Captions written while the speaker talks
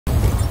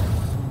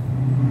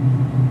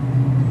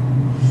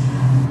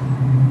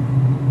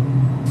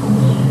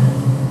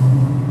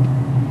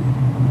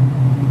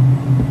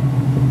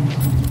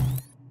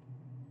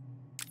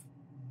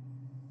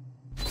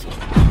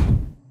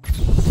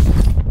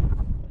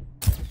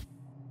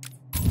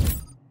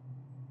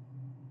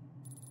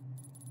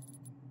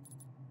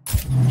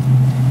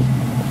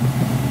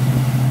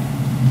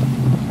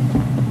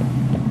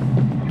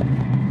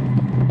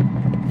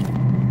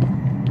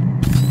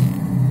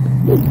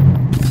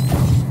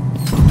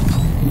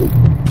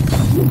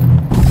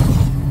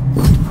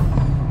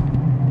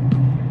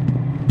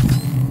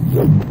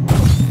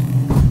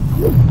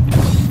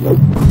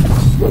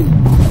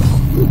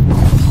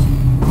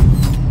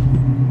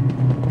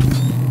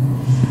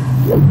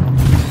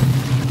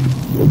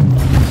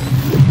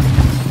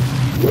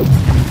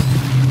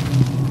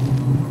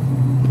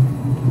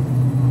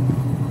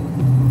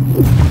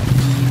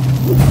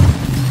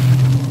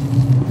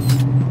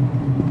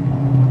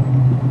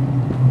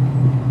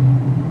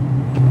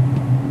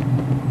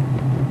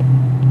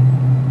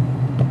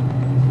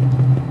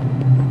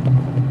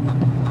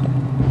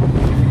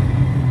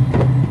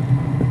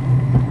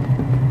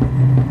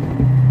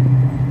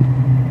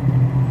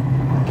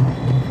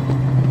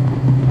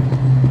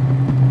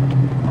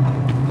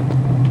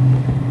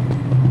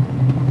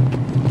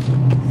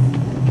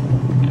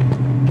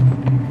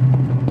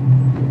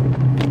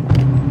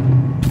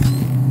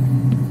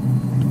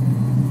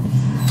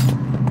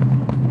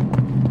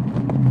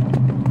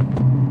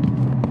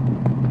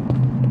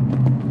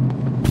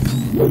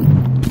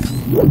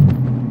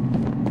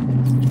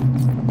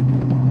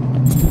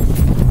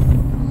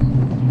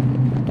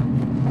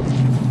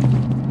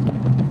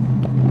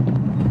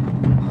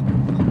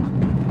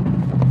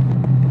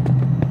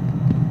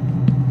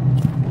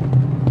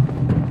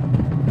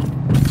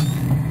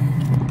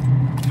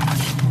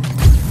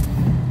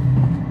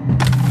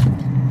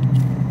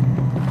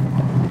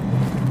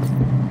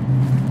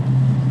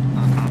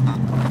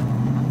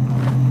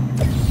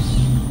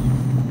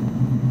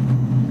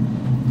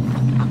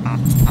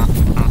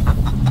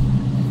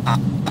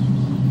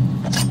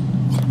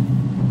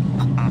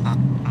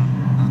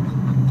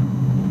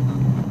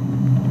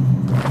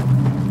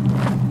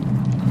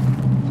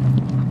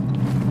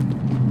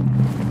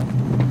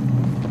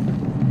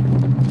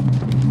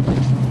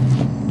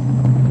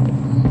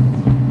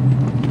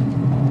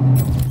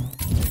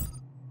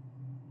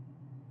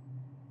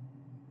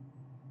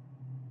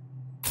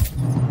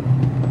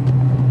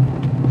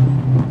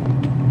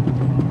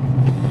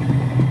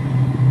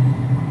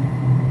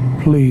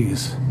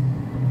Please,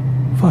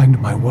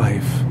 find my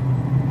wife.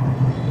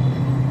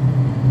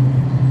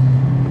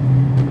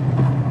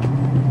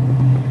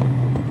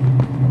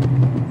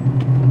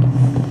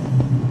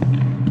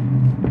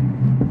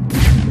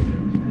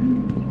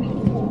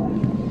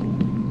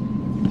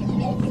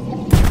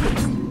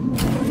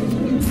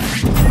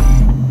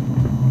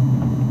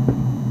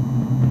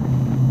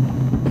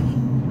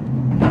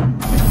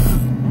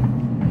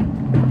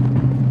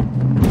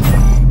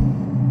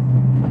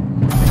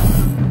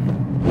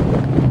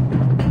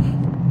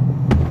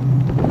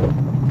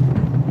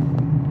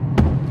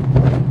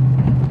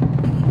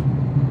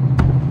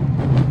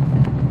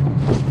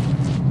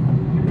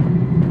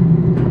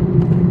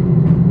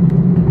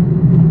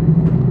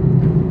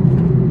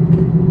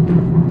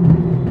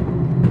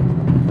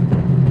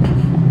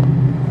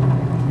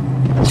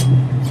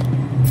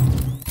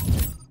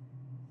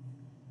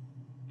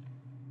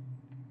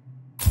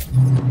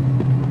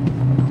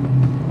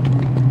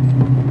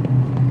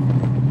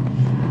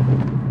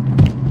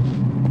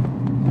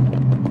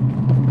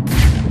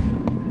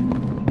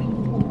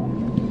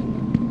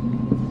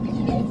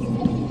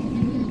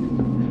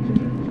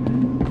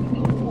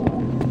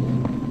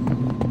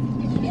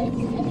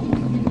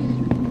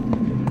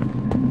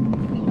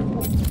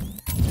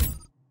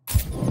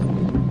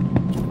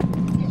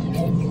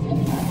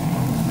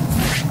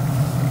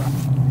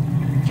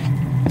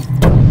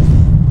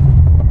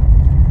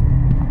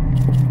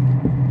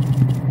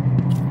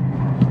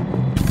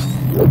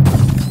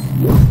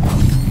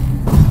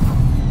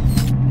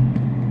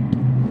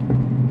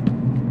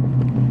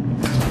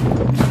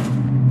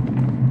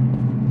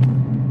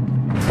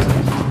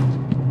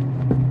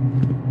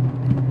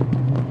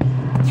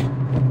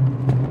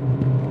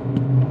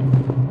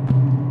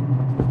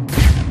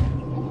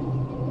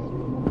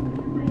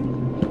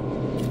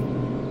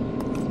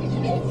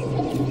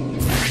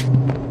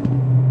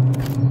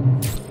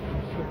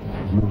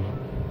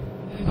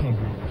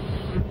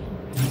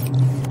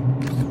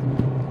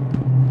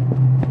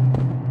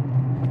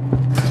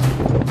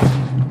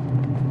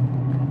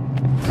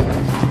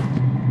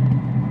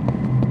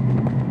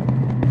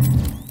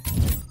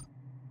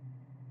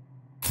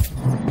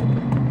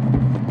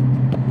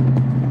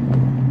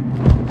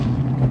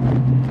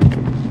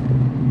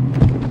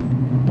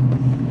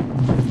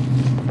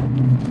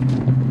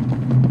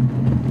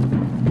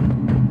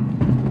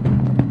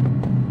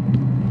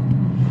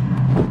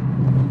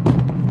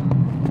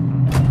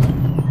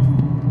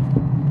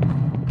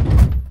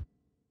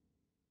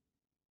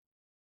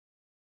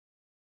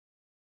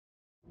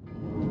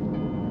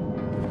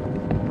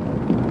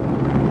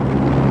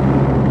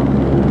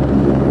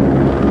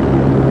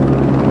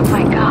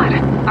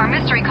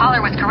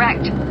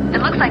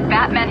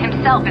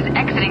 Is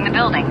exiting the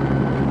building.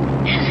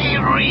 Is he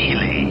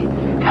really?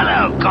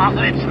 Hello,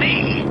 Gotham, it's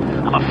me.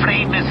 I'm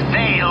afraid Miss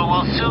Vale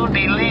will soon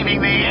be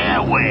leaving the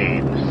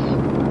airwaves.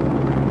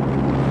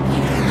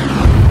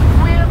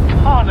 We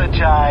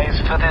apologize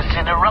for this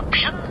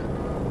interruption.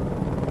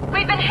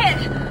 We've been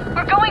hit.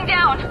 We're going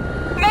down.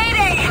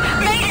 Mayday!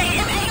 Mayday!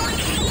 Is anyone...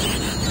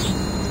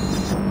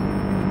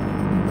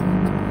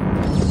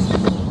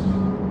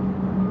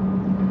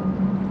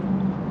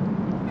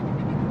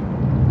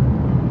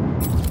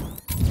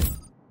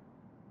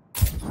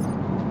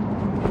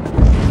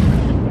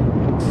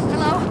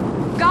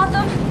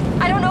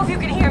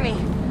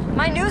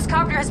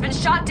 has been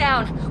shot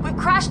down. We've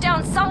crashed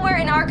down somewhere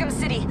in Arkham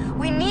City.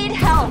 We need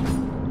help.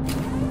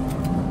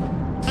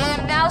 I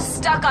am now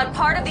stuck on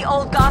part of the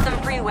old Gotham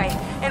freeway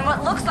in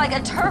what looks like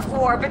a turf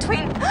war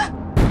between...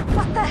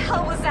 What the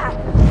hell was that?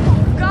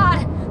 Oh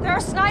God, there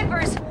are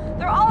snipers.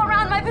 They're all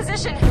around my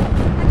position. I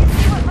can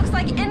see what looks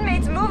like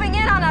inmates moving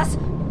in on us.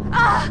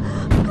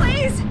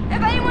 Please,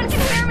 if anyone can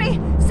hear me,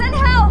 send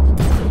help.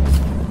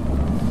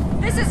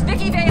 This is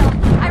Vicky Vale.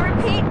 I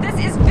repeat,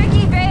 this is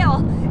Vicky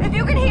Vale. If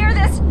you can hear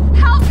this,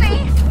 help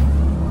me!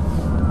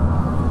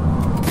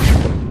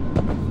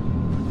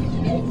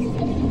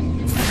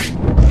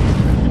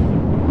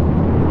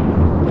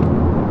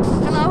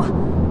 Hello?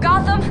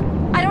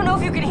 Gotham? I don't know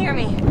if you can hear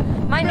me.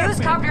 My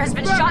newscopter has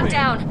been shot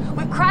down.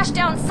 We've crashed crashed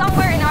down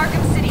somewhere in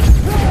Arkham City. I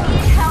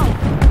need help.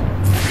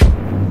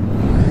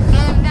 I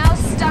am now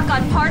stuck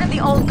on part of the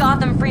old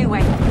Gotham freeway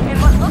in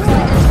what looks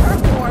like a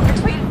turf war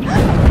between... What the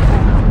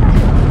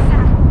hell is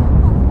that?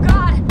 Oh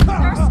God, there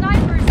are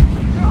snipers.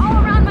 They're all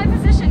around my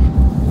position.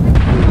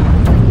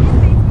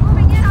 Inmates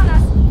moving in on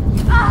us.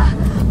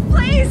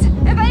 Please,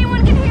 if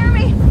anyone can hear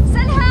me,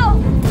 send help.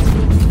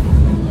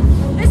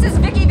 This is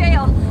Vicky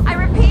Vale. I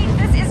repeat,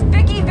 this is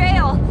Vicky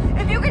Vale.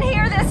 If you can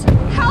hear this,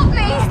 help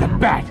me. It's the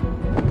bat.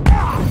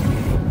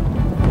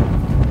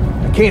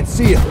 I can't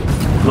see him.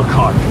 Look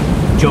hard.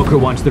 Joker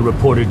wants the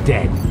reporter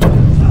dead.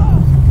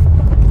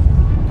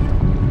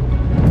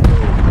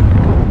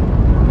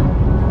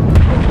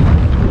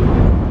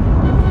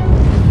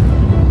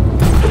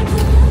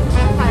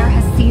 Fire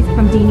has ceased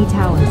from Dini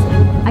Towers.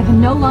 I can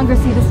no longer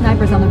see the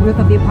snipers on the roof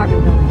of the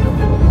apartment building.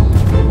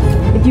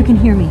 If you can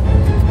hear me.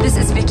 This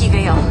is Vicky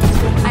Vale.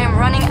 I am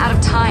running out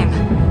of time.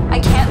 I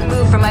can't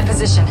move from my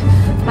position.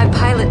 My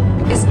pilot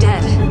is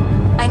dead.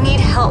 I need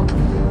help.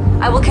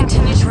 I will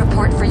continue to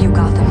report for you,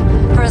 Gotham,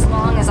 for as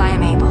long as I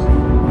am able.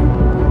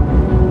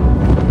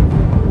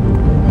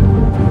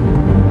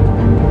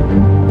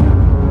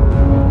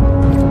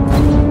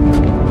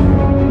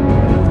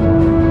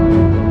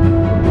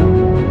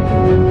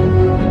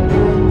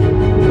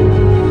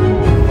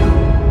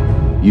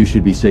 You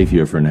should be safe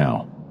here for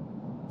now.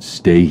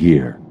 Stay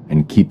here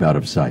and keep out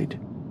of sight.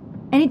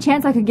 Any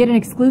chance I could get an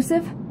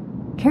exclusive?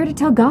 Care to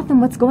tell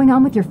Gotham what's going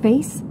on with your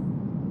face?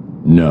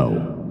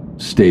 No.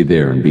 Stay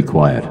there and be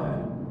quiet.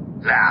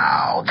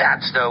 Now,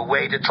 that's no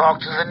way to talk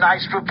to the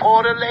nice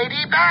reporter,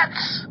 Lady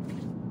Bats.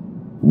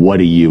 What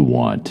do you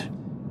want?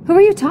 Who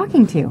are you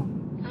talking to?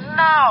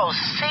 Now,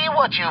 see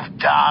what you've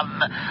done.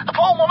 The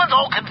poor woman's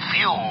all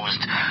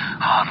confused.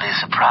 Hardly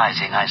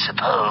surprising, I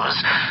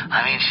suppose.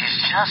 I mean,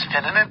 she's just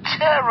been in a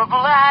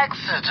terrible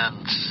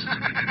accident.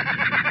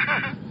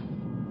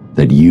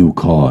 That you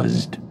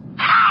caused.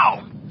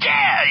 How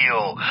dare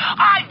you?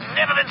 I've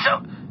never been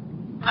so...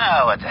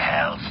 Oh, what the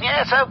hell.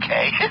 Yes,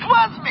 okay, it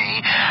was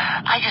me.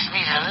 I just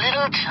needed a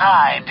little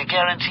time to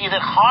guarantee that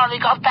Harley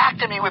got back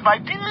to me with my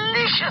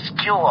delicious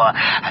cure.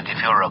 And if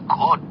you're a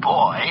good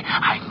boy,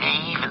 I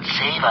may even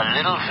save a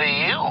little for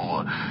you.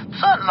 It's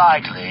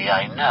unlikely,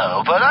 I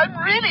know, but I'm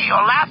really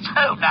your last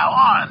hope now,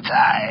 aren't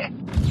I?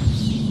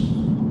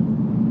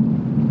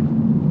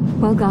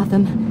 Well,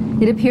 Gotham,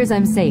 it appears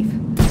I'm safe.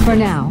 For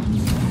now.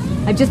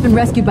 I've just been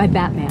rescued by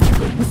Batman,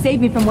 who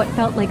saved me from what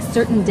felt like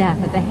certain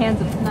death at the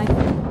hands of snipers.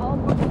 All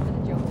working for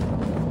the Joker.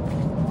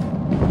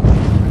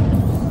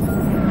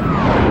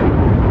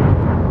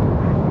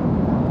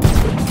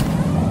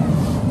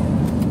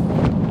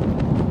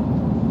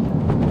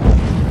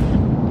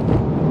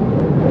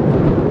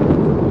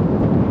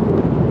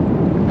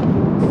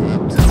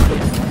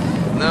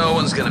 No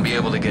one's gonna be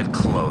able to get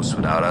close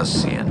without us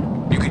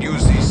seeing. You could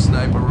use these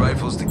sniper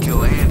rifles to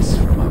kill ants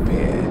from up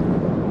here.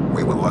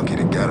 We were lucky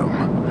to get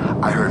him.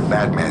 I heard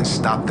Batman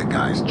stop the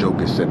guys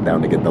Joker sent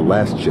down to get the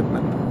last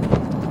shipment.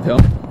 Tell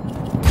me.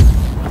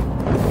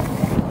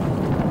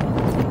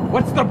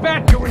 What's the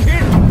bat doing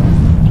here?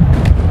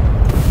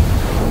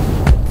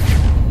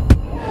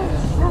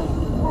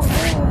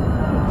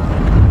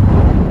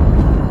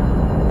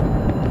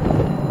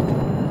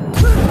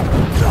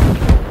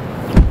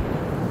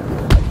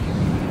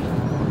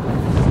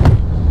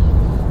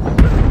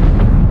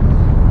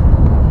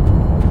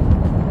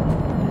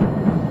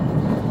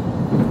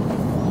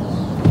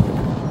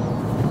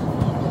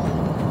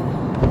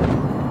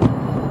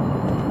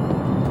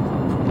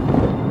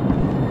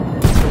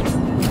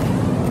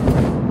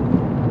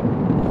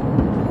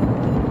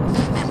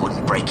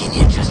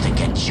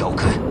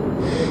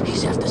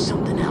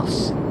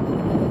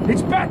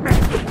 It's Batman!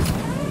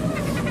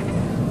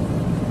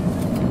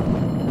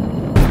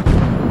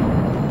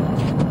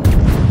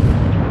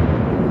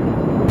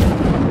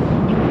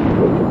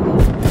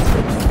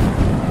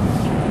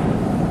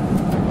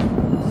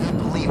 I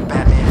believe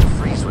Batman and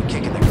Freeze were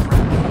kicking the crap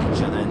out of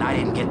each other and I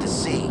didn't get to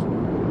see.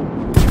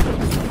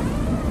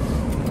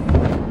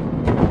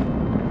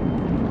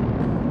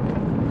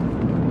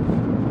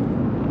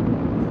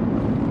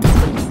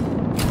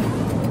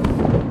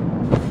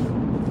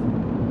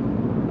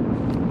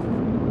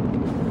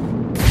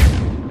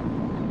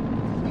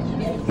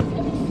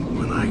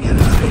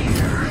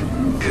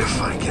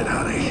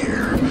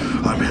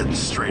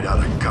 Straight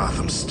out of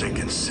Gotham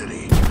stinking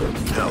city.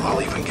 Hell,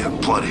 I'll even give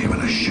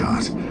Bloodhaven a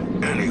shot.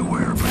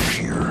 Anywhere but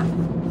here.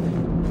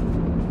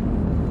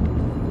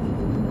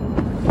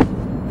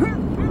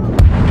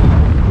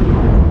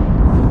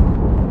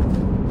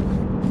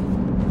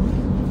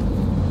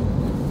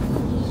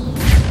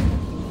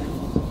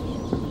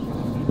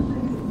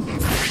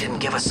 They didn't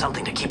give us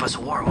something to keep us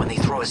warm when they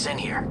throw us in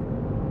here.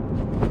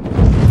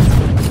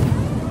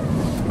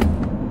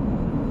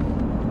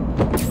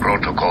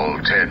 Protocol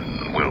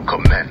 10 will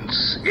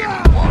commence in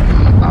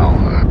 1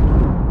 hour.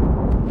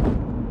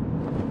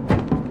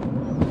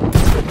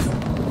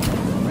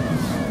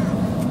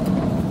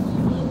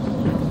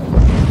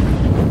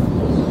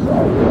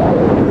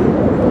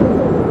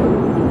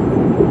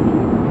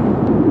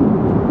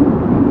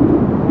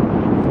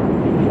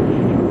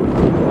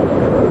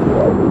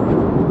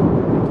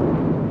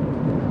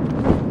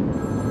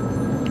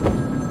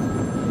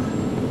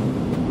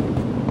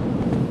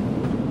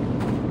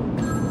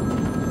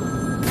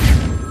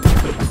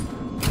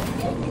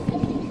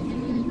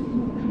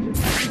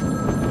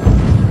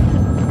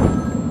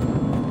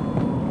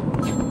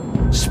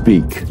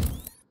 Speak.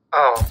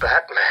 Oh,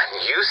 Batman,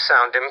 you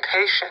sound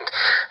impatient.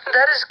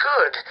 That is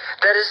good.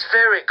 That is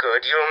very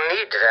good. You'll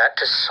need that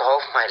to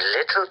solve my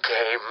little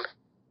game.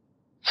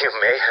 You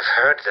may have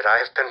heard that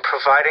I have been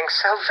providing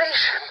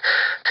salvation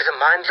to the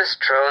mindless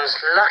drones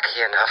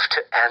lucky enough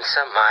to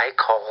answer my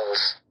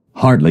calls.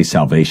 Hardly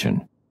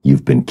salvation.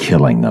 You've been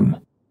killing them.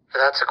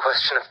 That's a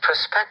question of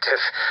perspective.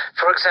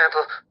 For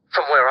example,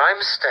 from where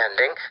I'm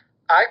standing,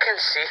 I can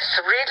see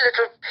 3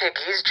 little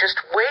piggies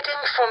just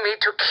waiting for me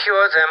to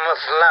cure them of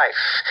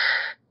life.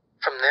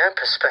 From their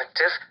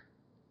perspective,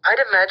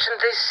 I'd imagine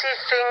they see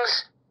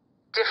things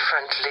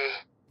differently.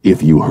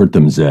 If you hurt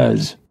them,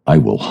 Zez, I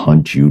will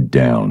hunt you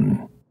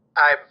down.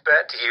 I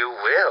bet you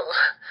will.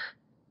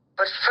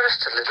 But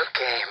first, a little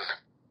game.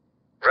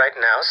 Right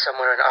now,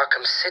 somewhere in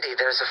Arkham City,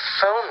 there's a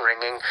phone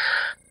ringing.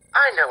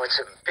 I know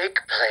it's a big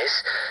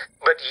place,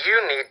 but you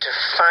need to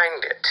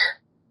find it.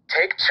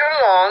 Take too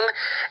long,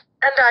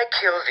 and I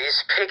kill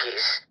these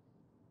piggies.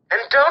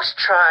 And don't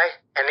try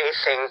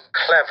anything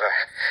clever.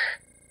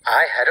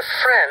 I had a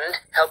friend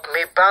help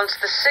me bounce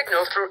the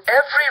signal through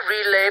every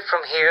relay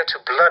from here to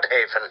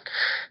Bloodhaven.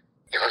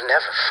 You'll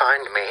never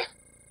find me.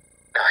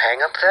 Now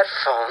hang up that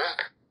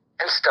phone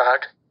and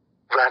start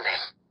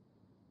running.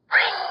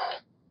 Ring,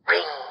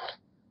 ring,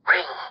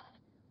 ring,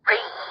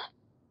 ring.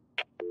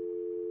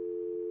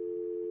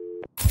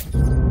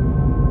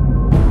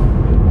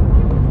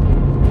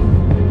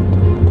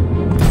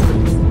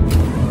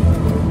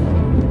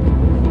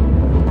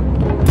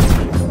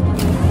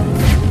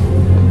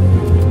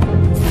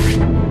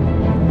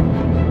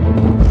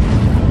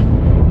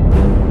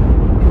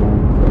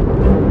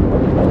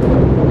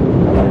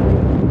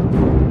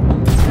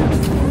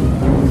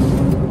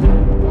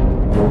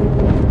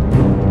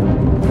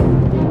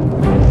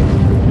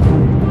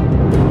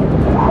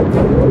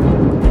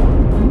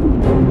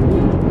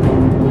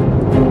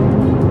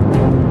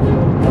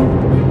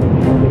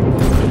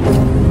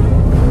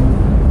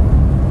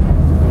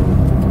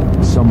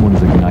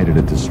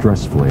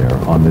 Stress flare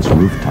on this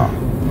rooftop.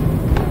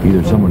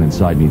 Either someone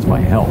inside needs my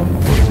help, or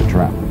it's a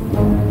trap.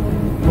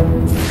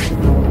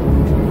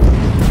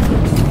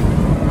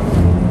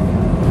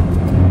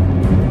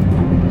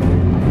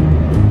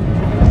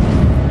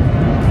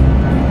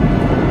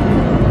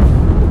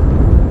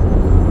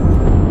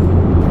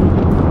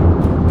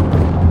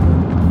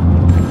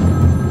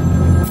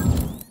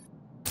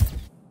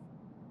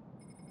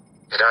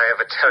 Did I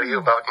ever tell you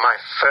about my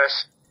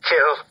first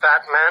kill,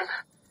 Batman?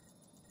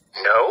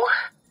 No?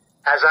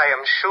 As I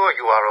am sure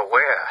you are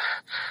aware,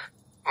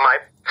 my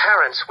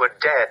parents were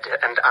dead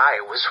and I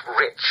was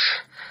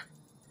rich.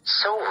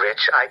 So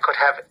rich I could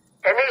have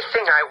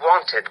anything I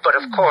wanted, but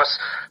of course,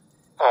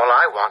 all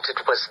I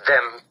wanted was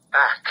them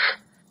back.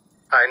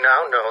 I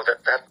now know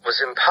that that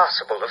was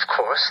impossible, of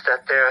course,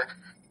 that their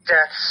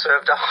death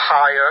served a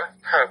higher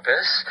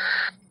purpose.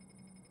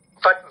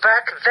 But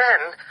back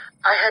then,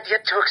 I had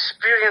yet to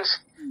experience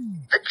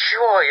the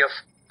joy of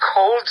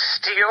cold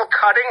steel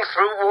cutting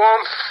through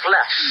warm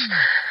flesh.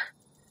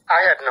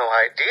 I had no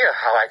idea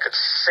how I could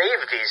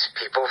save these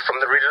people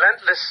from the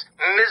relentless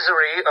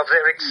misery of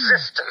their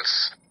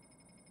existence.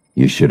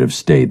 You should have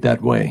stayed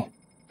that way.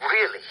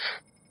 Really?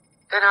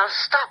 Then I'll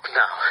stop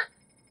now.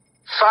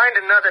 Find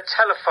another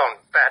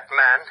telephone,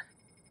 Batman.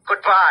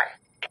 Goodbye.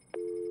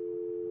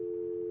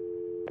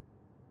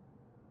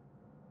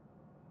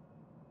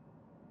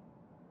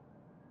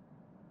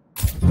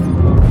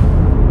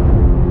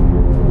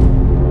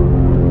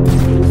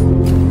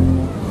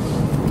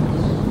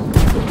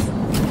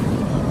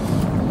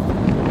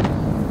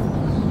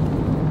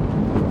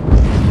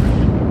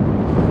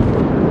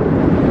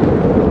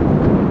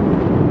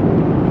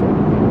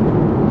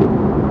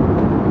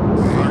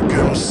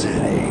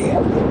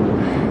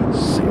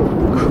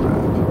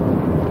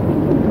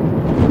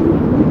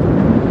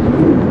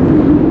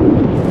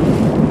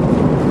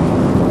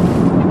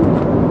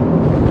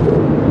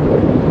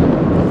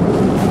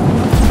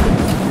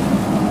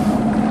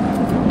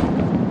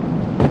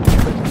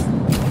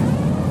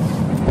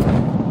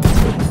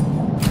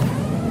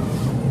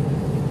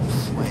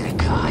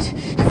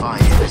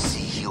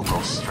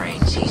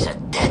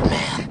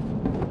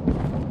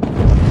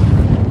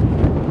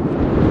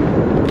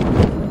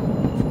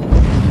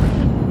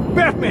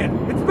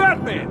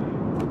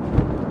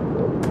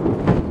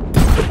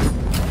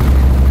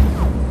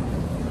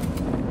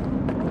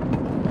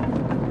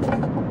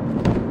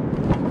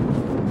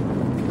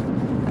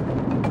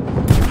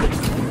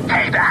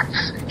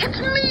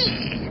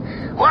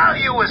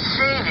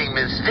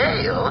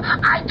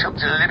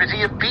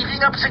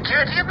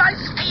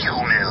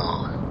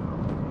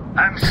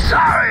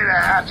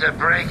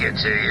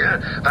 To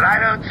you, but I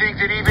don't think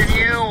that even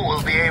you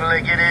will be able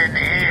to get in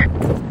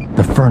here.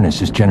 The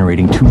furnace is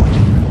generating too much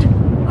heat.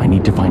 I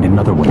need to find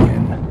another way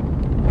in.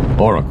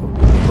 Oracle,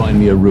 find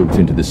me a route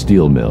into the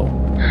steel mill.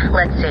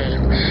 Let's see.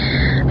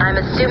 I'm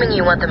assuming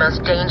you want the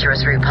most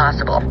dangerous route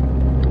possible.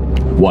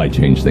 Why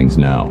change things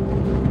now?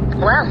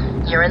 Well,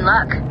 you're in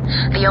luck.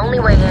 The only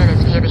way in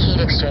is via the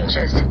heat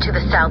exchanges, to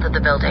the south of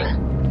the building.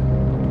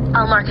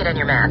 I'll mark it on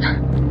your map.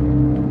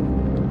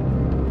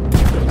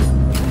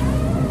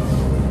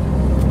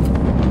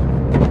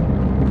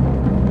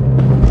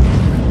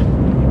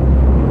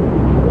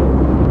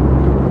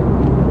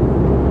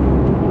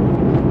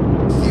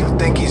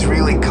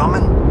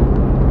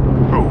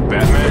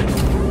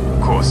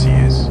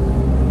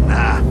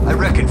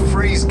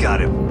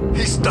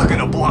 stuck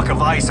in a block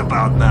of ice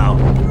about now.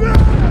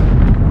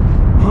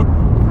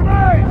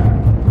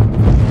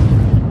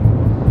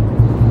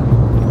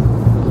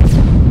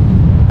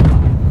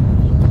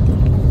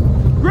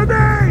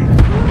 Grenade!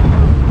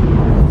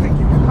 Think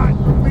you can hide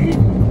from me?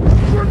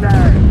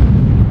 Grenade!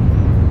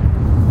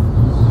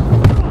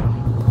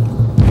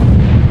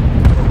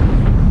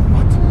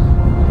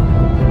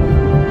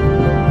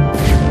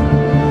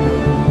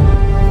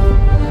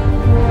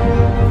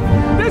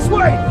 This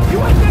way! You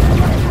ain't this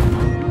way!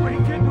 You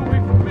ain't getting away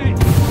from me!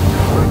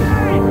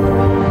 Grenade!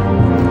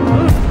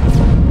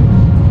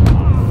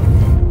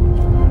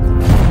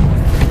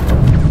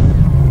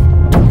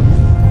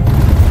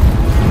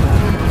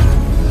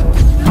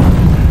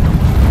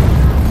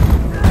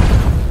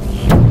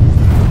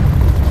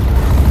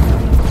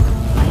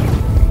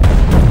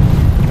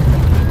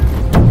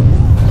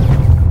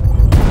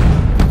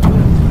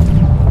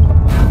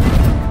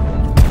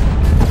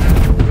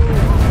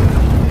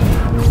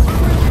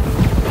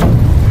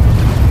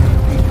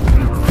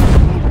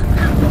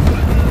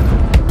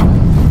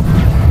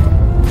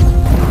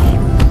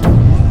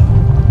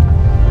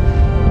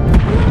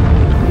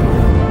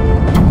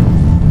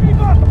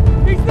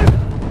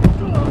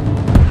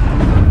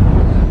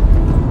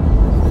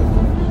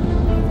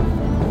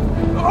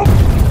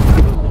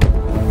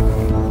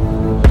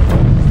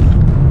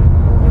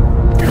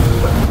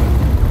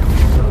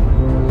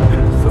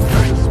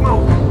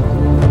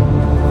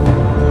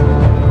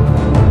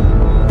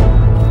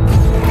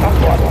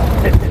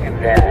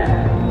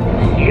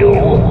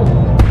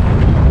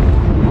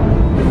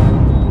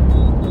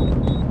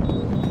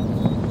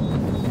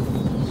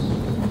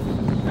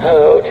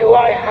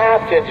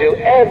 To do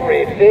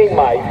everything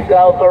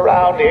myself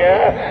around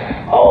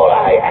here. All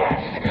I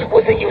asked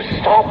was that you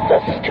stop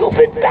the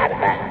stupid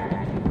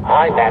Batman.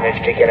 I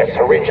managed to get a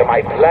syringe of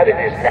my blood in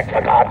his neck,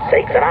 for God's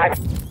sake, and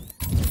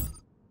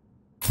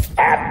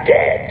I'm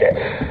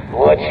dead.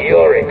 What's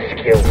your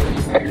excuse?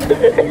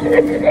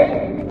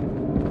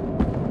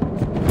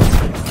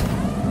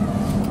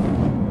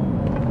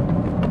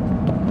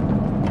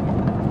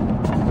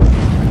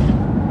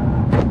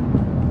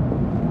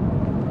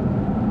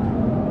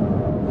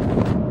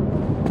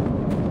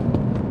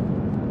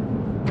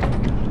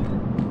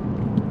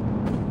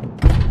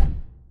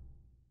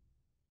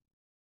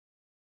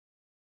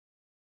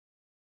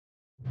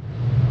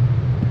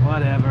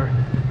 Whatever.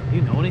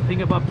 You know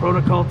anything about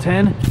Protocol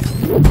 10? It's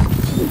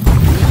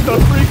the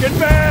freaking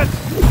man!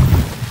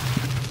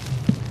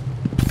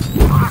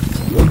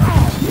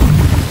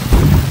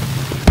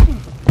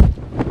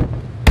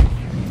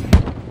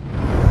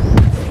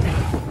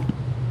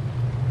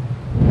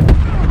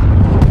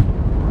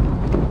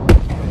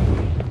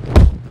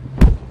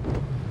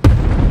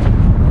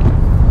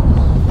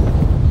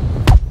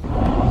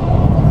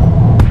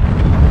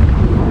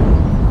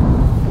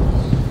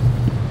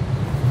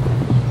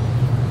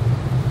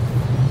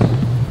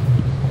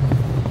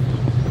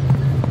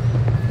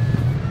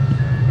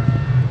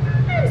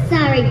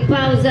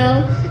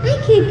 Bozo. I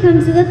can't come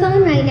to the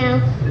phone right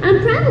now. I'm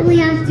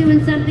probably off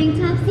doing something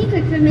top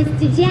secret for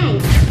Mr. J,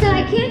 so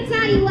I can't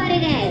tell you what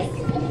it is.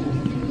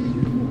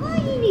 All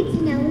you need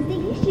to know is that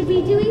you should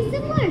be doing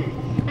some work.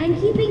 I'm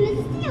keeping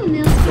the steel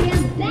mill free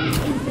of bat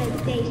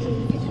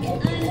infestation.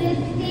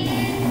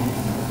 Understand?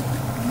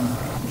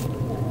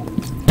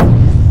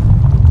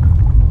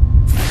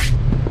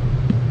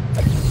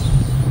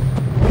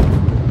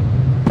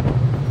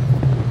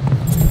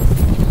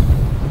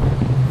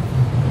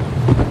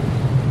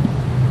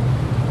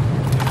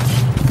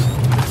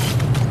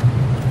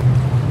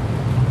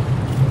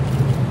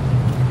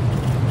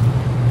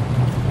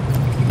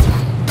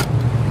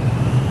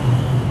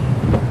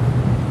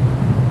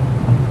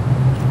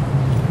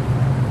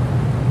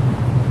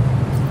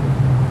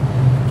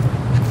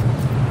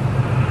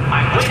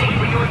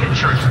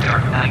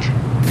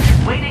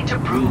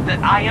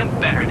 I am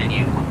better than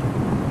you.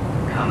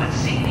 Come and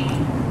see me,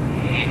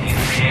 if you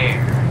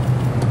dare.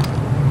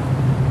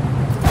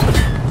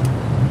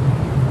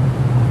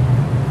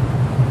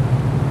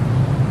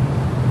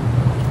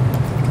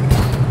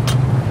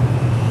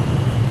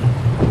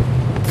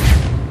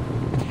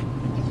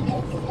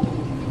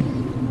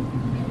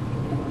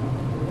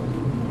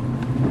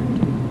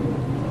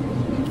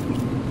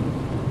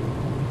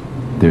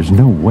 There's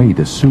no way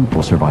the suit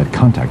will survive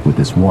contact with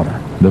this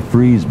water. The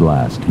freeze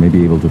blast may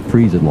be able to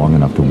freeze it long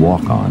enough to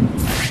walk on.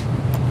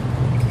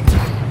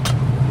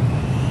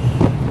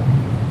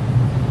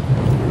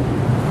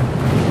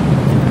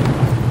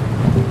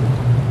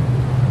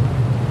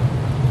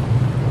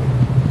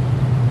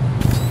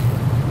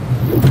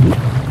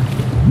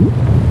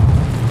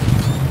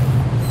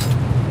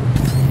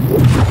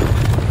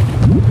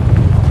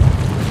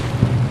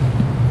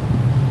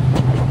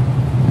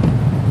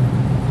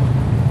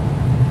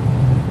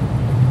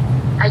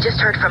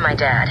 From my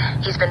dad.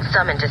 He's been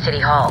summoned to City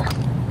Hall.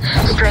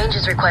 Strange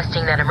is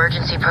requesting that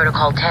Emergency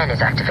Protocol 10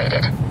 is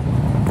activated.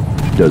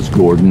 Does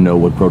Gordon know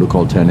what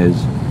Protocol 10 is?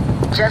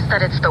 Just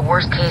that it's the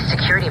worst-case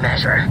security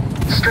measure.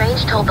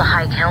 Strange told the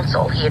High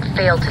Council he had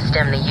failed to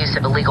stem the use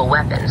of illegal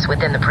weapons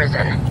within the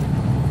prison.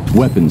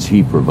 Weapons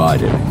he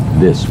provided.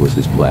 This was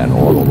his plan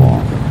all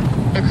along.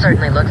 It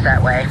certainly looks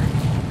that way.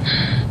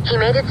 He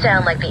made it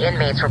sound like the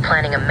inmates were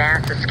planning a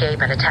mass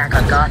escape and attack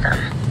on Gotham.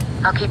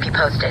 I'll keep you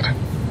posted.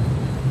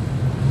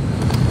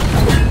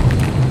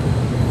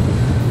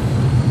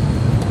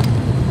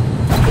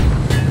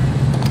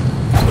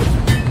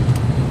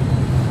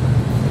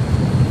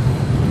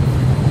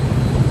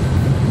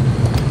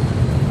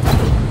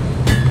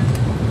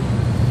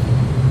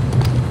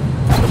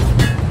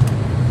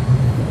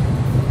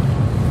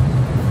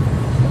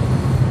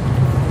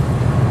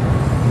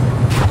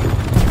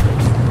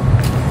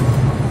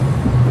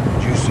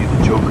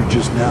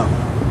 Just now.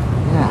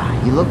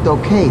 Yeah, he looked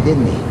okay,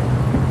 didn't he?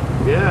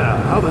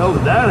 Yeah, how the hell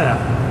did that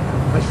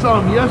happen? I saw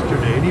him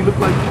yesterday and he looked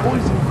like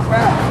poison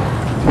crab.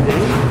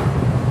 Today?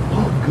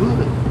 Oh,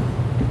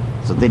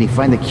 good. So did he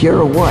find the cure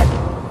or what?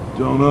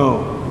 Don't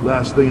know.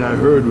 Last thing I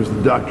heard was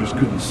the doctors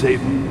couldn't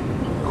save him.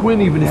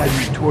 Quinn even had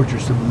me torture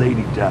some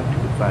lady doctor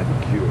to find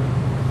the cure.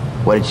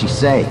 What did she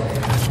say?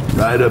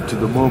 Right up to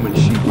the moment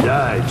she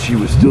died, she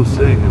was still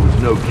saying there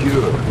was no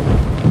cure.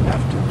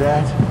 After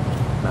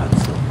that, not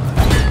so much.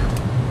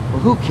 Well,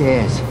 who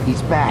cares?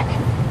 He's back.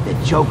 The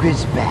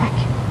Joker's back.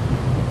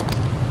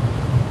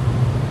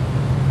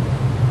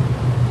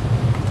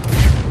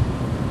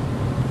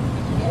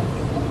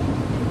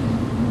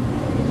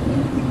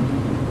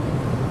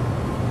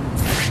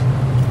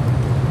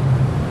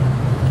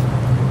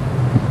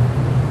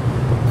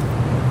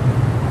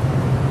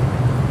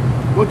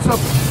 What's up?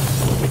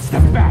 It's the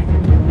Bat.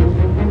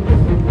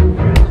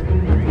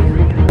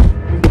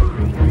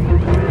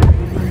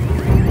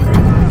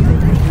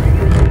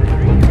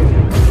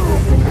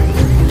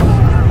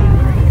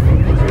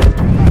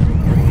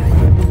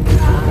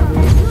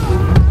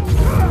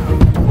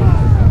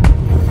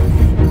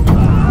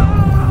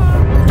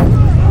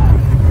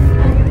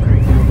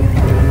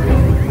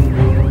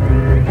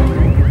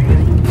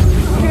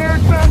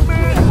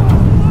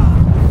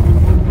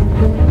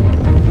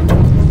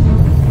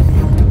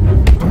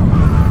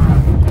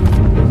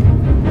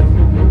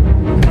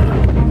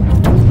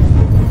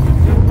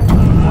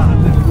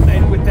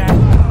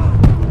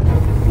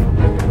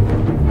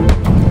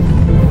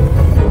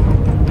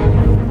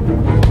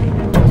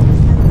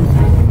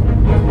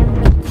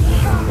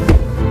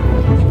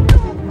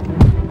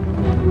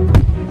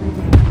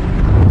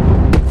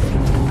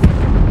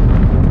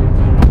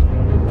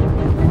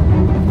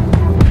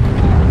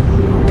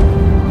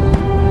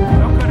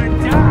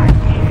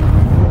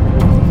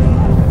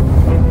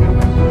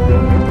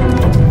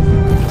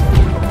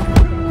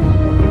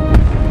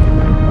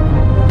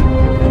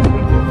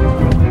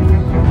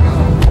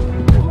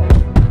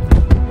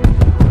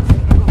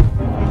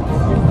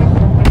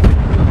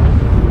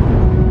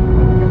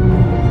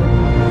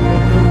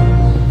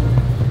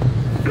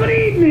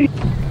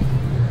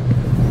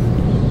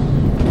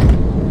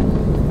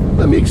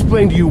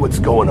 Explain to you what's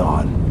going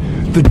on.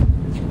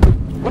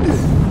 What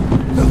is...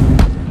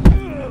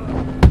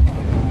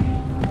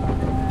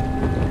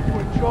 You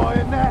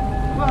enjoying that,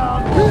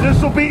 clown?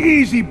 This'll be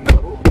easy.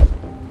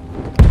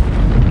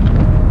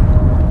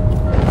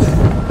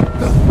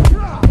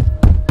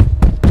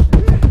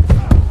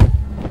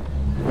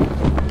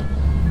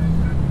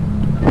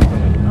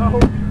 I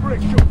hope he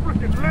breaks your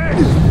freaking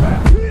legs.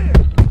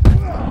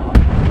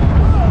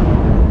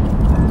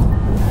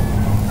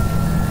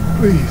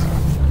 Please.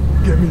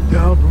 Get me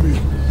down from here.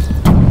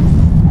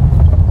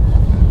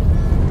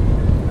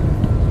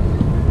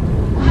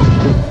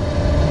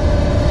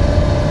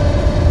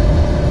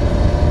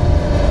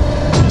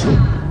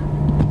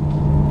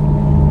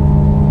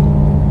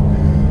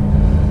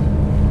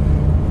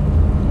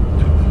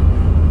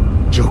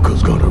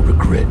 Joker's gonna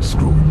regret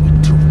screwing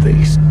with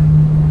Two-Face.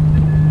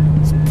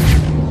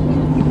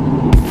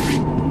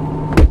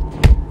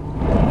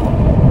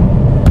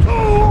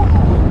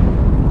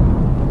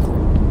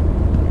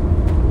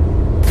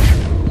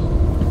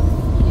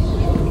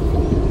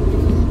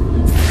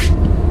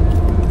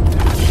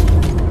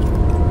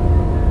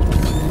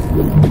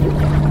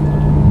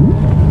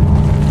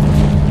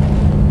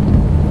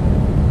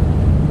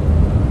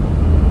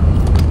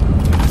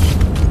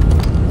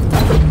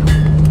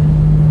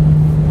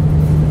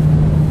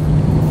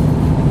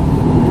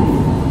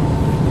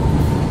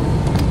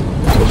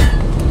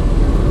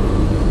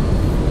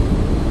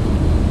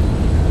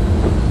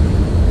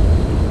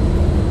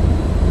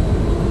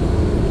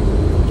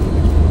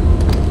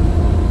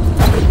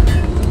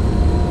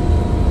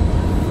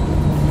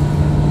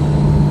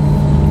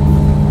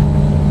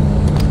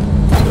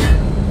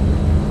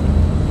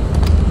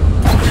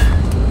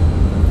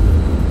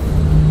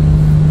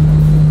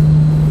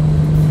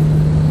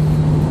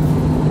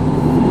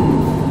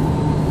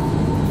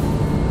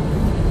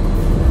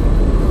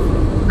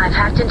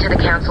 Into the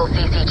council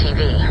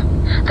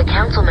CCTV. The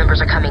council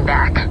members are coming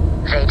back.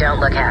 They don't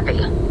look happy.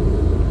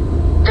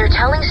 They're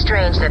telling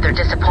Strange that they're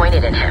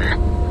disappointed in him,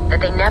 that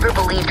they never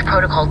believed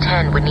Protocol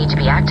 10 would need to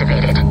be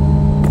activated.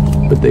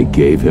 But they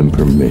gave him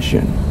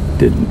permission,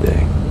 didn't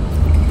they?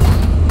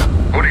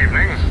 Good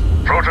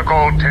evening.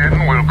 Protocol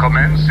 10 will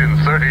commence in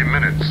 30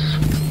 minutes.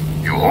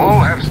 You all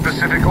have specific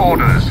specific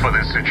orders for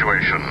this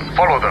situation.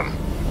 Follow them.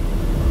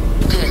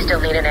 Do you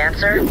still need an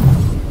answer?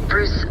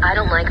 Bruce, I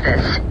don't like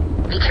this.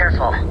 Be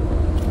careful.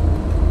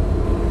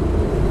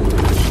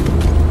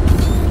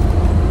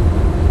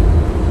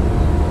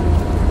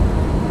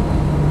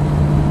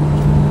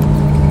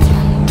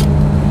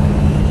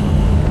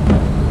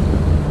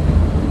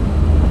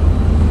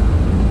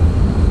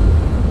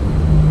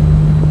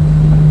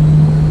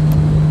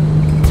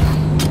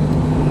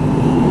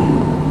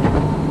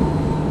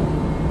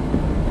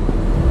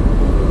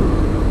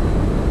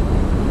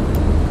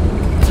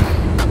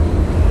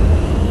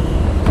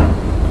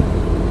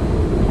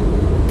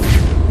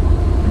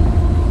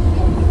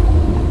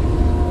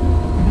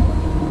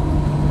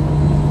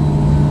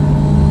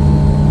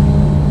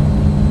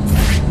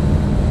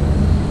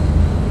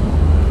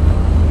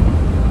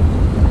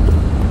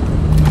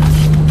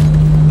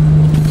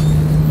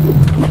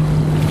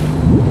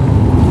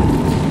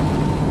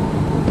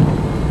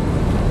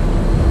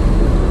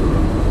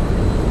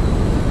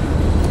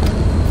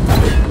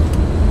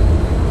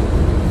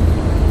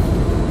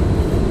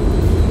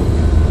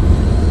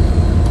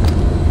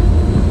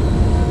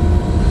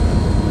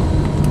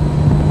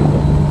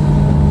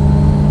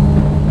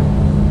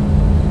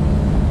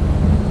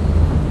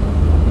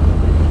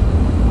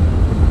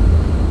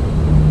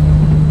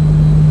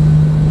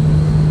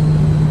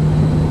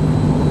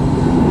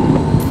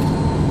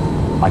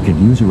 I could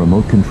use a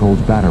remote-controlled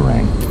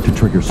batarang to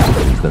trigger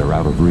switches that are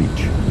out of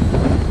reach.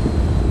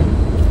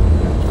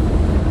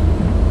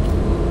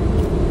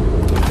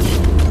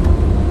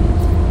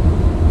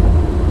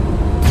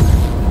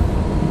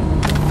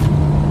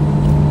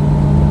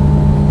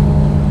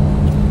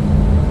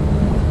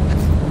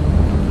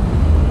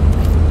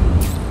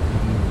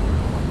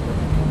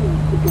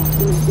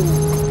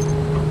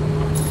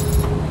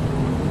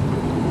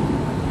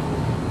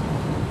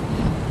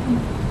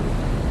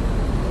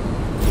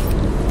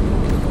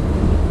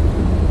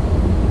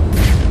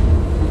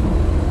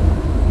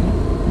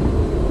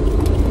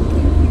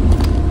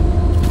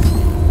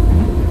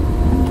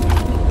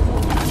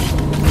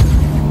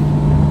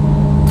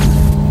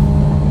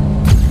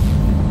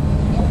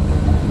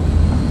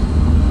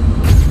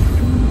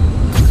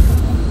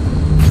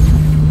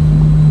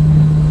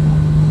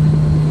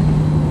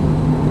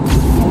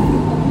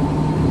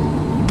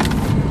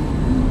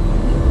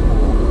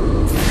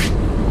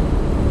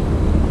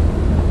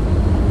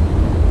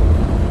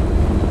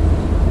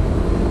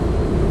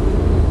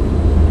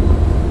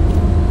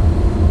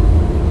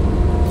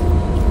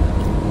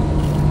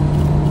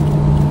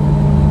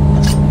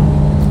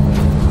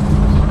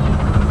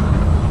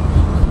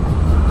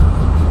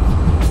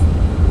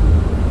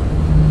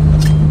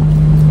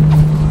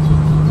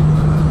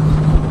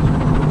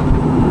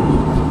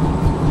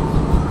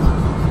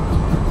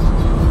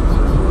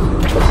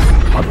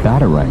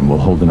 Batarang will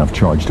hold enough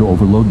charge to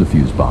overload the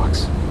fuse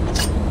box.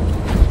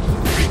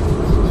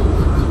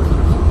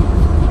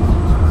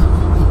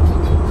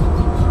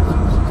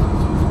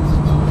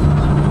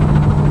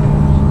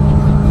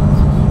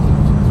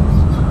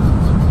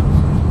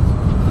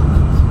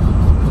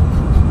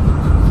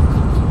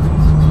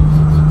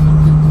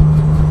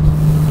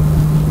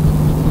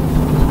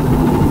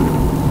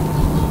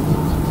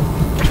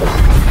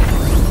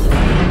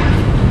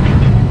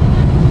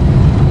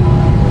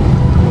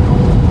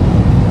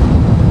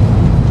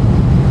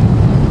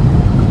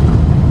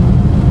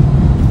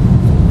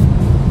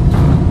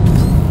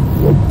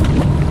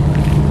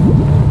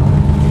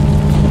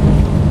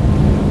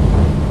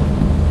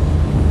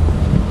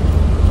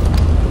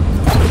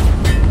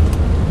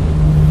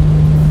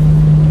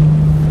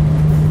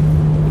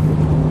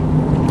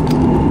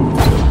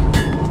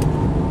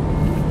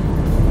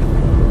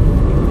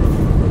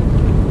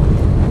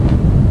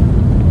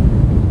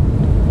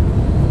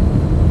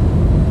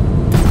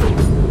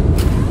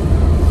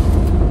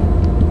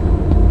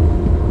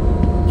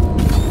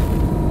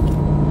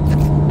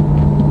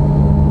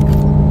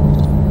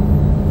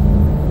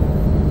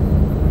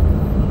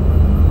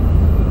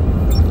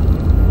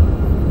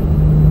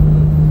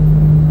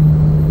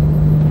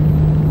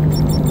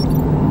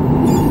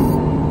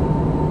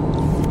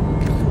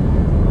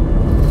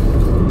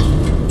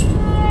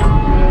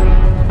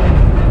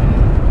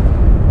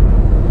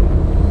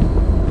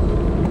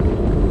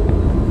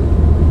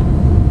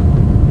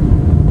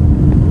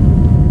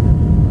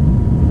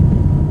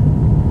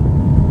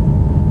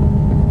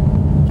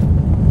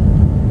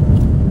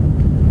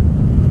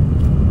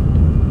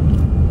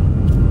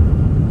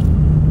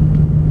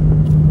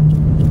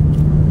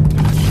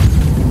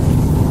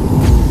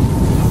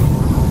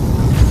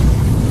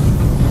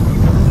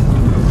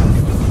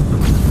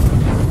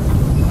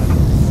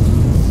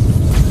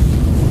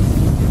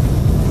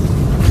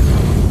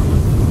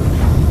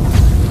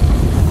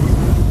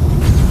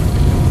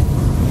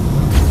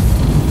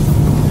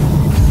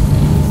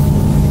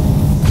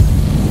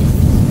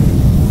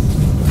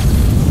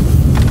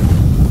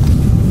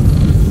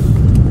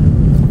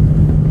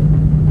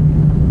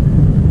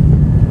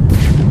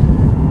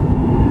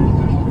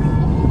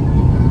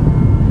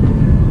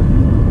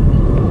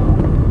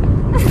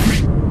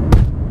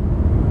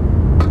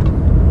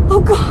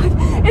 God,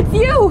 it's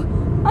you!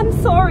 I'm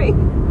sorry.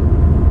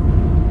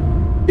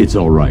 It's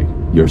all right.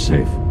 You're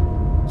safe.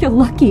 You're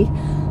lucky.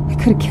 I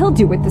could have killed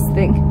you with this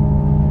thing.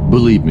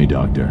 Believe me,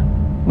 Doctor.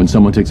 When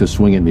someone takes a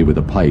swing at me with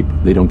a pipe,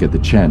 they don't get the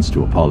chance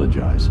to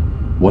apologize.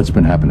 What's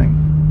been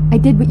happening? I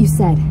did what you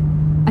said.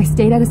 I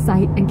stayed out of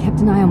sight and kept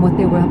an eye on what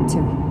they were up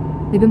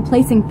to. They've been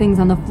placing things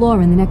on the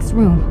floor in the next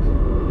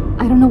room.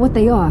 I don't know what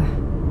they are.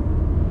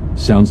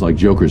 Sounds like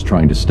Joker's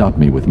trying to stop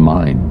me with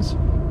mines.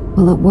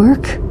 Will it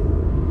work?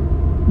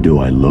 Do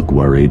I look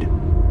worried?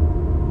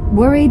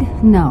 Worried?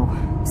 No.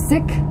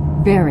 Sick?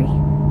 Very.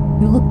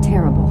 You look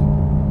terrible.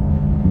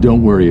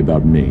 Don't worry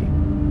about me.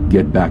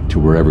 Get back to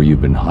wherever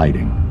you've been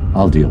hiding.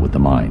 I'll deal with the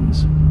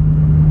mines.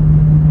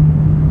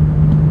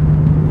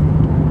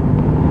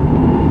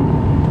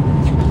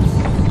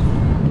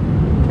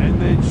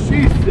 And then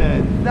she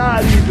said,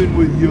 not even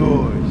with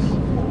yours.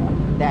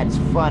 That's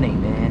funny,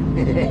 man.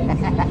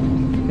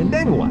 And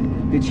then what?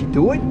 Did she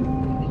do it?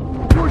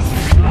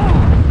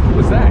 What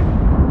was that?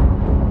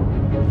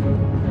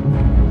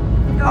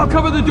 I'll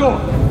cover the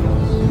door.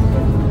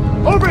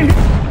 Over here!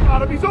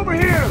 Adam, he's over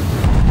here!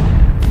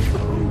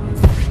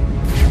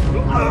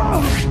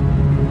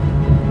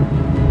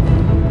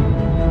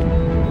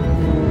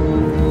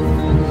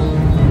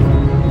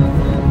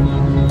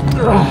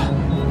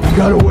 He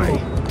got away.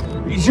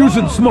 He's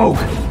using smoke.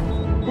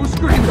 Who's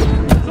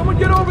screaming? Someone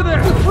get over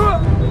there!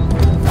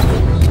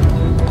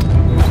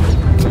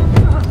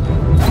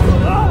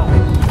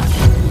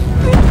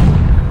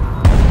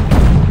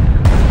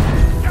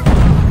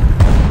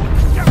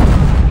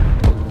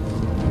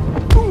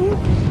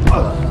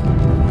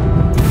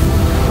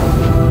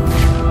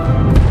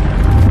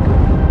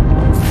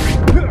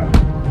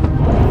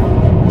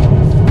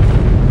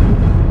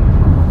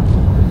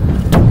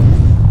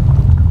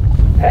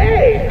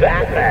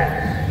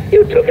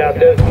 You took out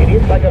those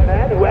idiots like a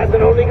man who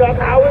hasn't only got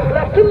hours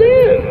left to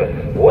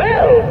live.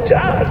 Well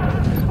done.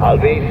 I'll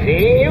be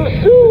seeing you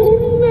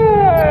soon.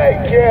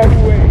 I can't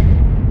wait.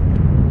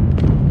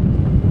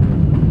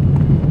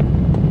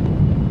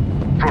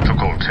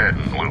 Protocol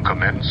 10 will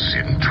commence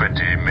in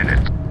 20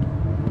 minutes.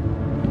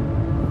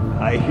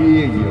 I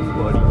hear you,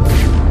 buddy.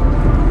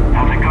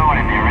 How's it going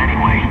in there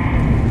anyway?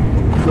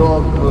 It's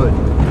all good.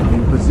 I'm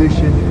in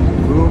position,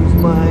 room's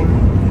mine,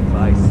 and if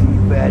I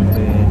see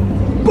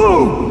Batman,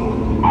 boom!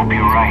 Hope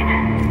you're right.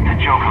 The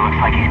Joker looks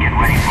like he's getting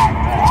ready for a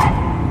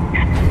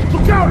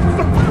war. Look out!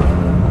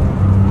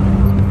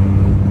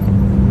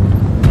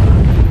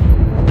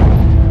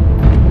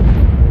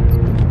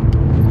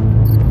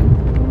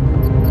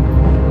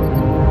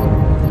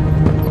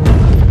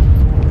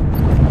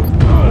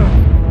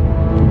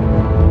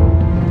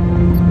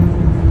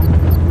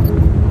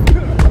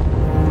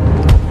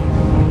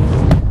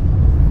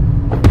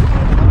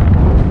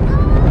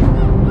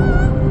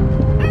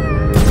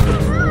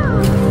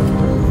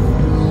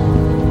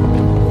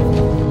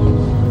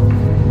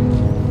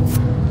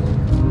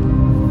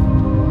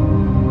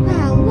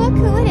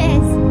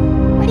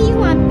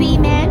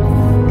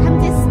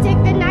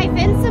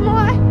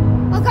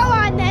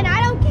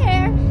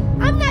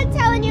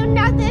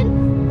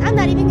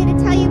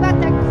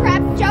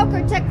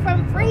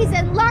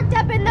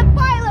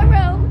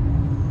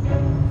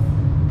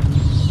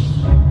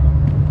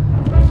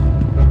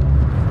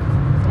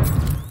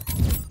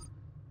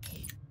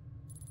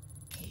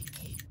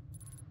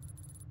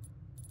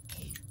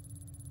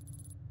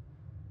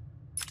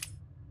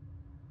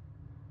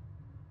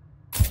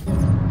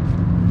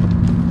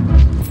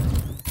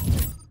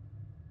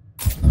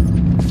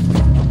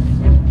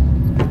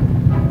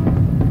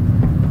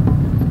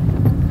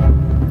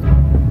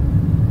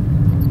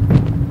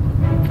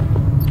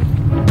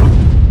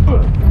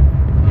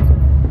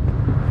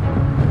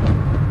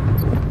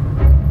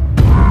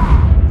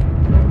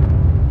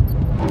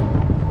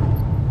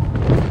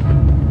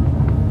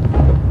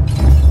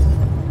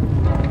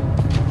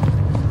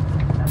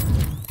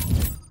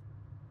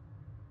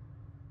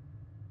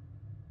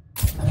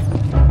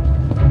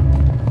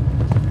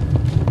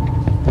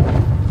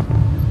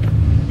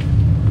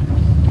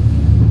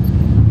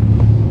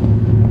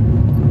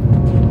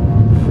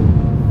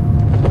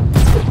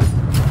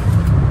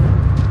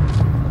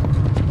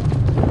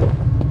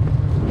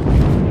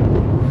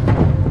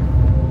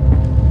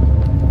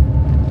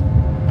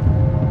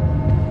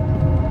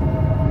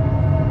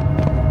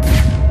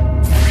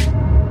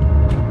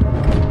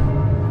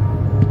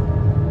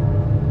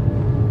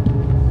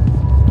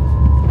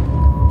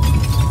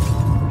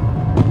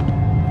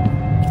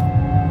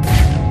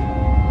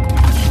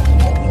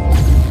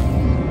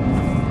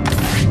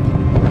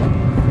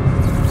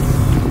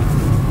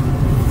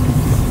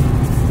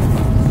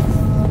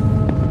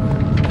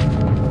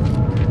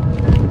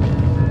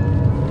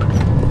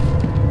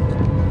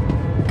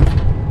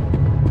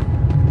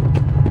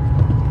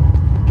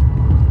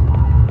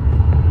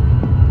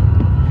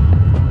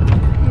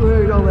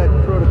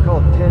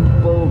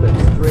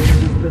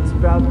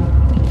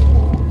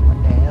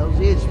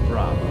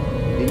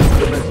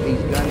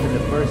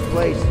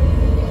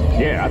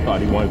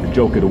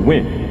 Joker to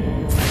win.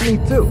 Me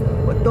too,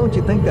 but don't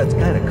you think that's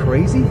kind of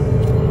crazy?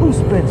 Who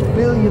spends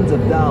billions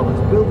of dollars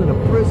building a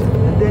prison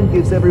and then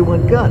gives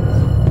everyone guns?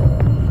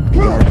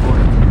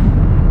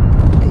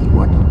 Hey,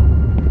 what?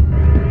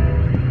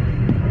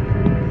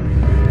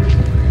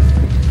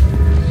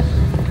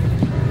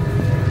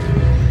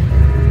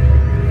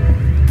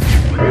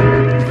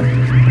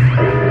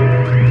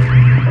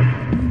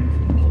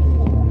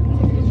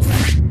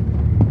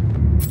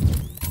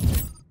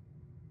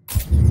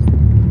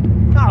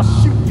 I'll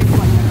shoot you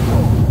like a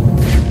dog.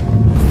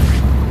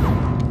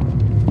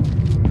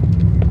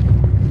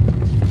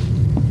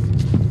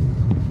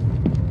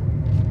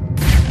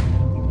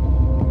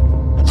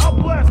 I'll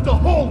blast a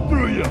hole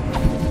through you!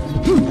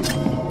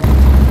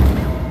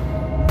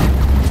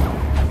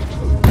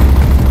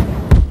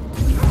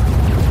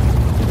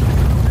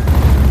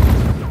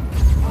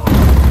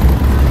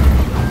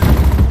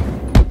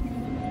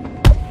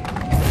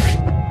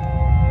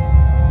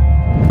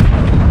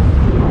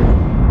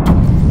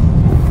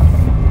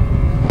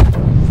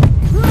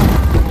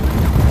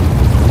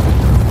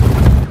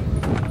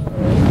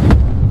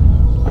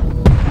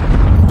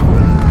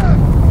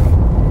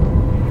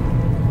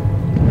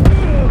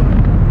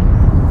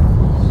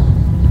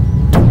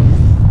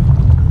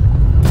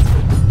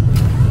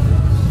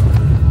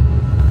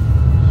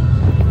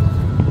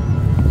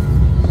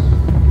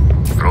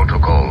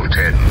 Protocol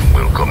 10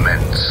 will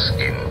commence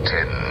in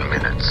 10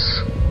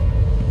 minutes.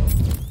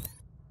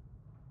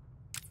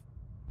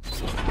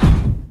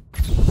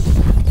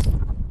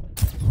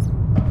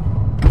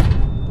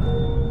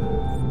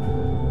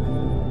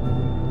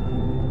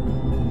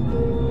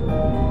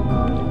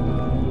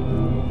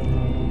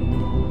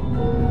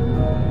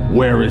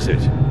 Where is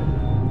it?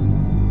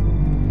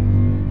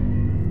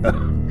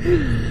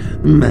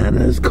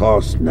 Manners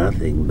cost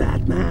nothing,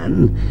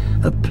 Batman.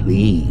 A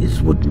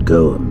please wouldn't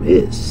go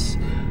amiss.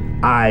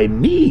 I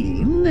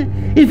mean,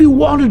 if you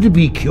wanted to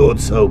be cured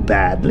so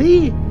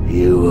badly,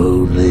 you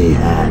only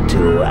had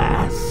to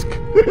ask.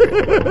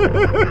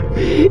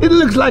 It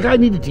looks like I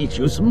need to teach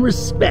you some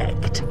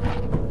respect.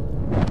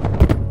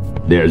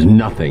 There's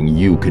nothing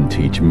you can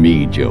teach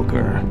me,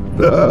 Joker.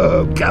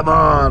 Oh, come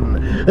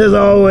on. There's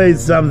always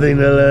something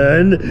to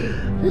learn.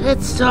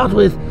 Let's start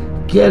with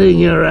getting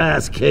your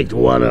ass kicked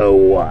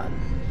 101.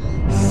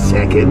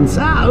 Seconds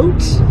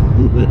out.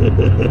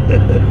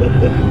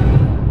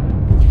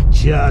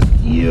 Just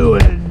you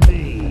and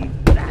me,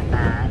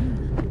 Batman.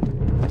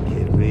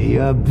 Give me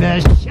your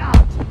best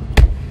shot.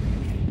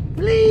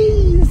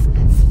 Please,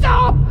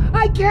 stop!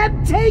 I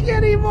can't take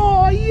any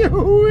more! You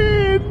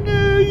win!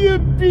 You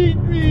beat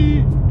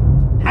me!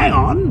 Hang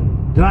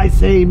on! Did I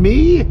say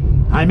me?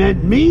 I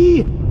meant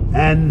me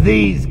and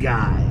these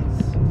guys.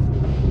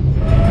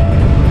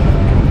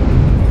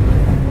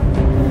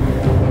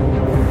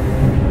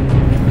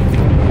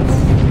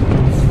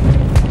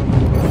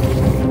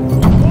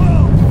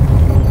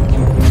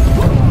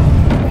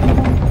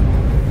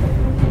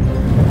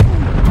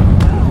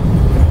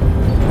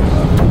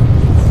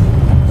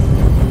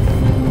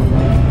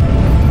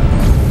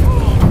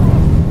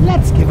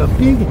 A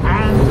big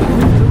hand to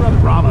Mr.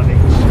 Abramovich. I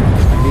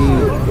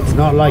mean, it's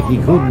not like he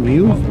couldn't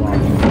use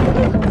one.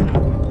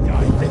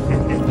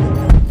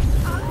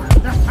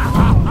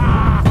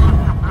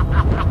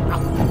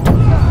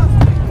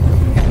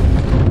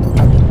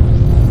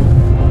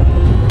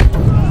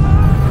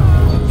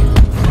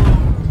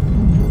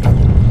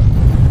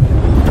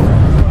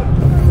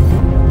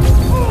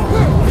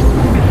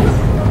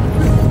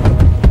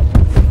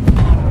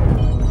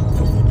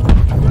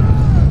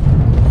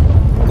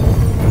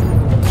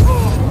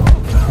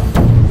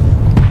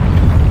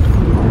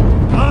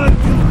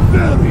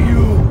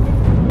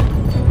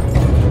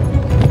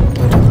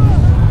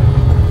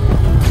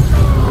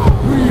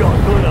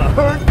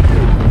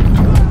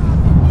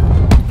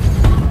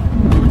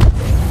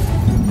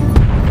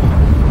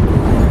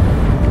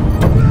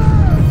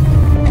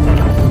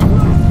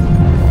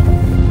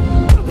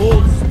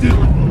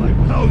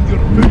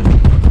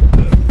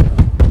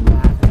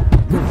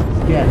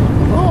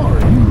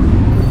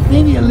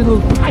 Maybe a little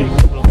tight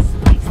will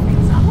spice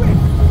things up.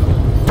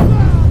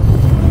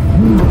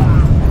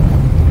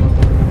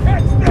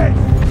 Catch this!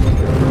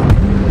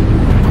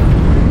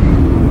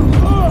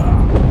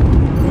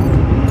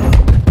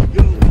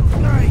 You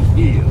stay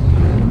here.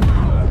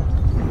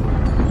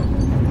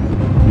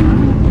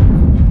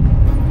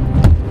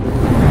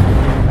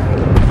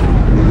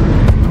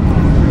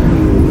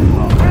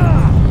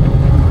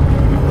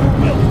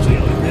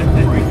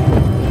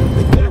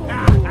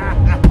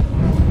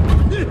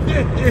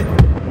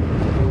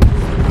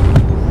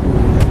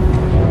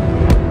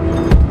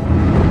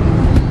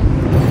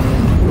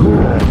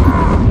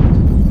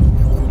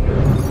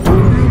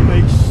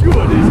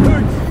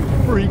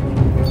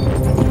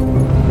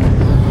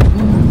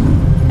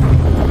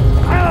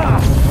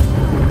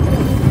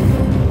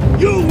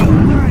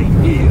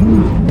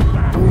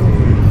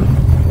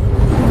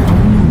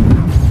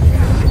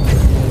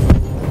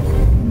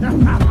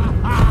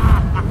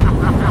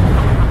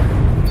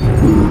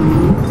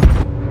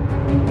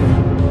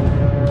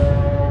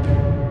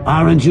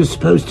 Aren't you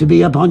supposed to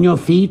be up on your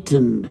feet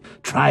and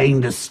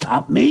trying to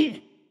stop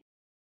me?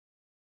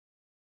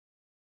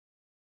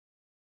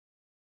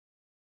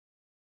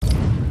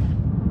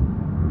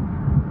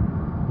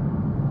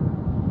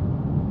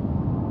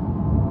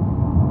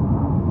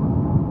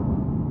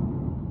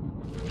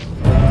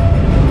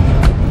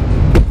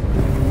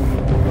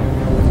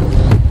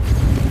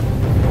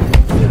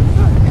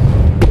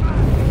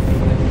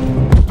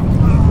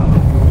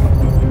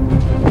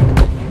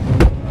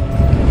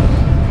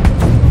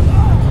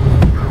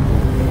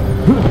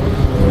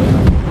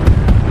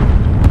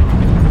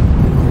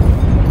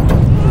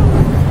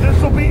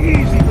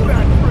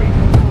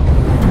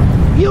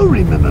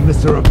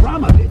 Professor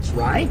Abramovich,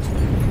 right?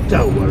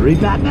 Don't worry,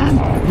 Batman.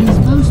 He's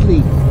mostly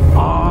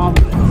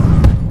harmless.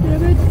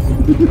 Get it?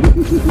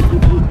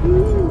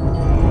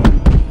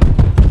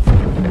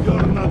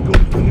 You're not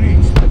going to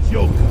reach the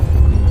Joker.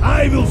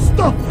 I will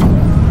stop you.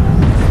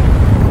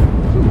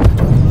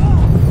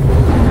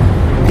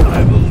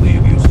 I will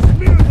leave you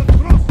smeared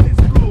across this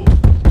room.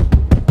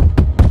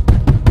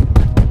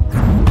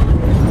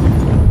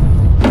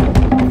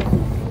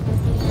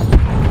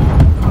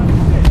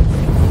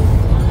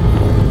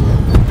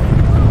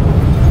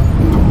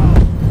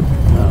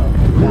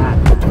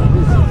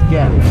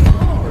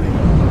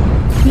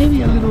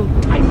 Maybe a little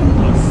ice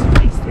will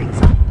spice things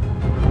up.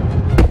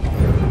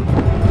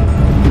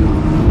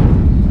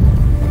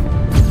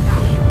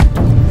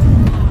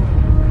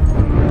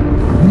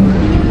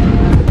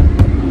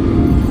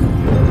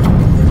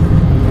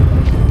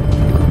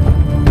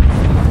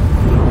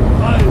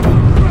 I will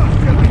crush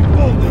every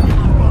bone in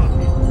your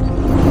body.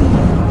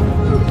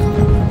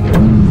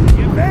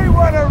 You may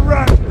want to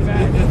run.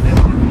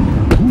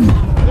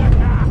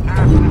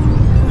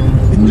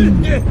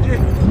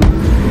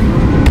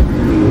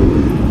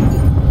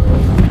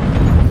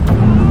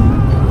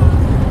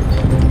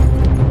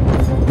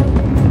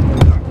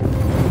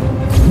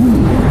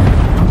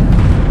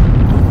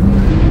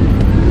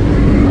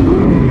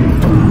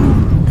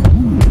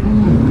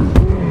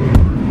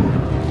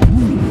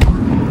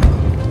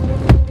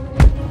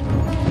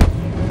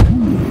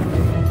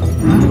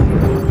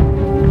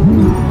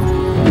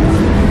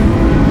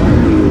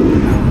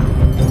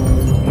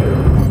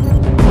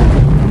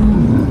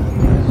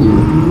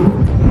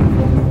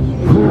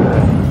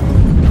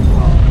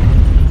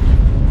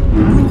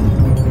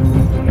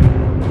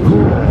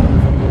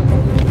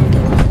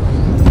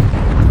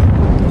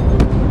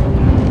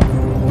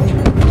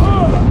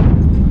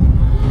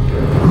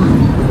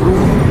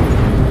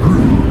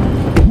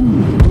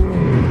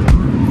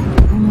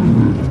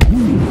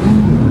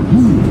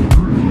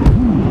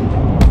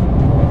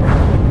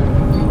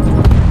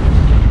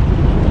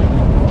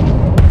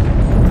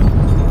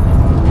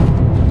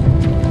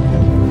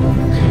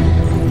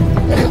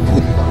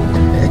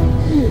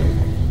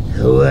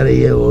 What are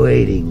you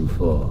waiting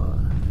for?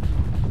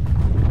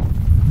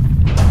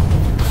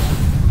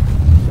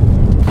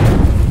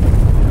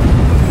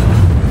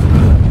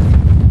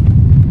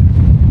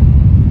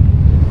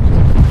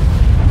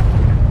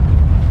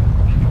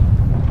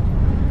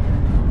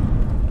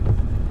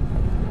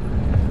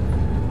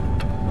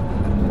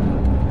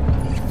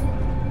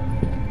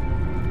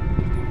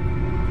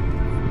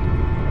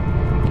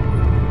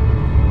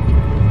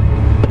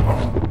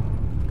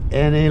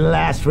 Any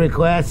last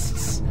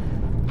requests?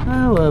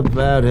 How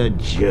about a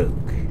joke?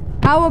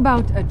 How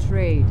about a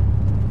trade?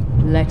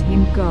 Let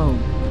him go.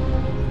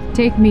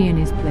 Take me in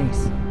his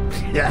place.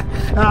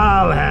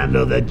 I'll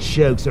handle the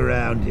jokes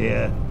around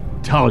here.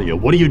 Talia,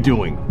 what are you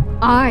doing?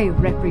 I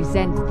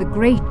represent the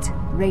great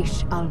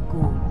Ra's al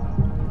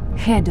Ghul,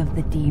 head of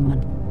the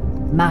demon,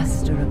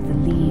 master of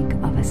the League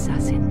of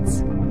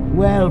Assassins.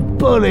 Well,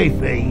 bully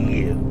for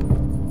you.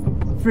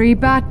 Free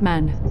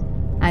Batman,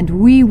 and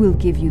we will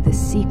give you the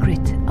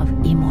secret of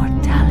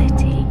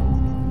immortality.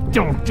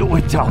 Don't do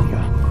it,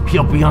 Talia.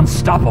 He'll be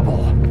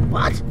unstoppable.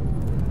 What?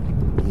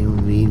 You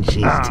mean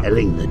she's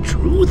telling the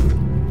truth?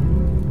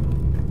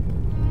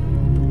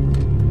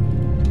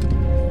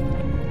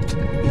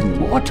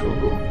 Immortal?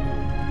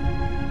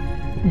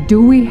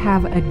 Do we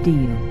have a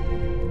deal?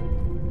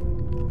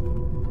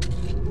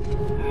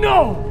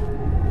 No!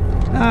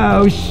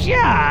 Oh,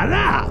 shut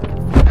up!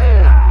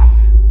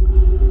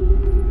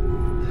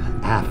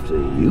 After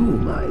you,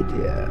 my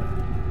dear.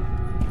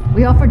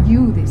 We offered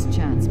you this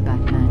chance,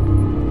 Batman.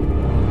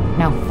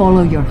 Now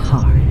follow your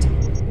heart.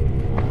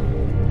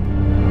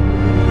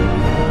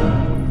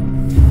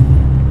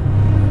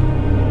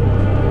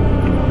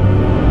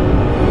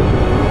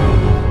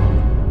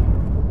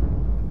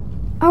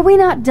 Are we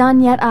not done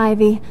yet,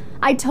 Ivy?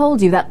 I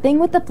told you that thing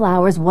with the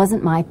flowers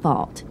wasn't my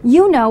fault.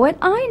 You know it,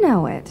 I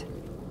know it.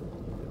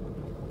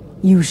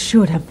 You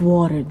should have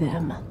watered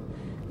them.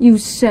 You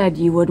said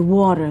you would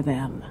water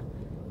them.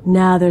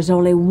 Now there's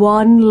only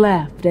one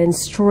left, and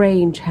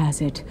Strange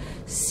has it,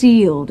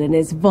 sealed in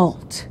his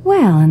vault.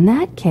 Well, in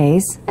that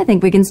case, I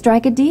think we can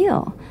strike a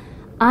deal.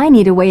 I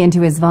need a way into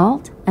his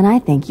vault, and I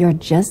think you're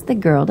just the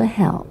girl to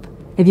help.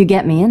 If you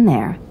get me in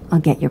there, I'll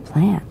get your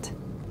plant.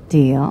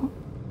 Deal?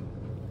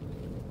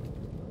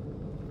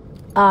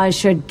 I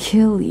should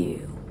kill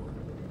you.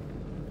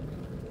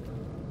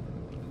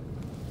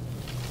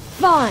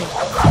 Fine.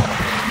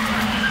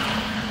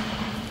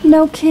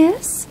 No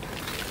kiss?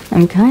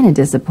 I'm kinda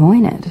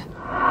disappointed.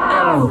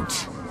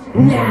 Out!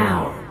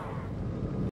 Now!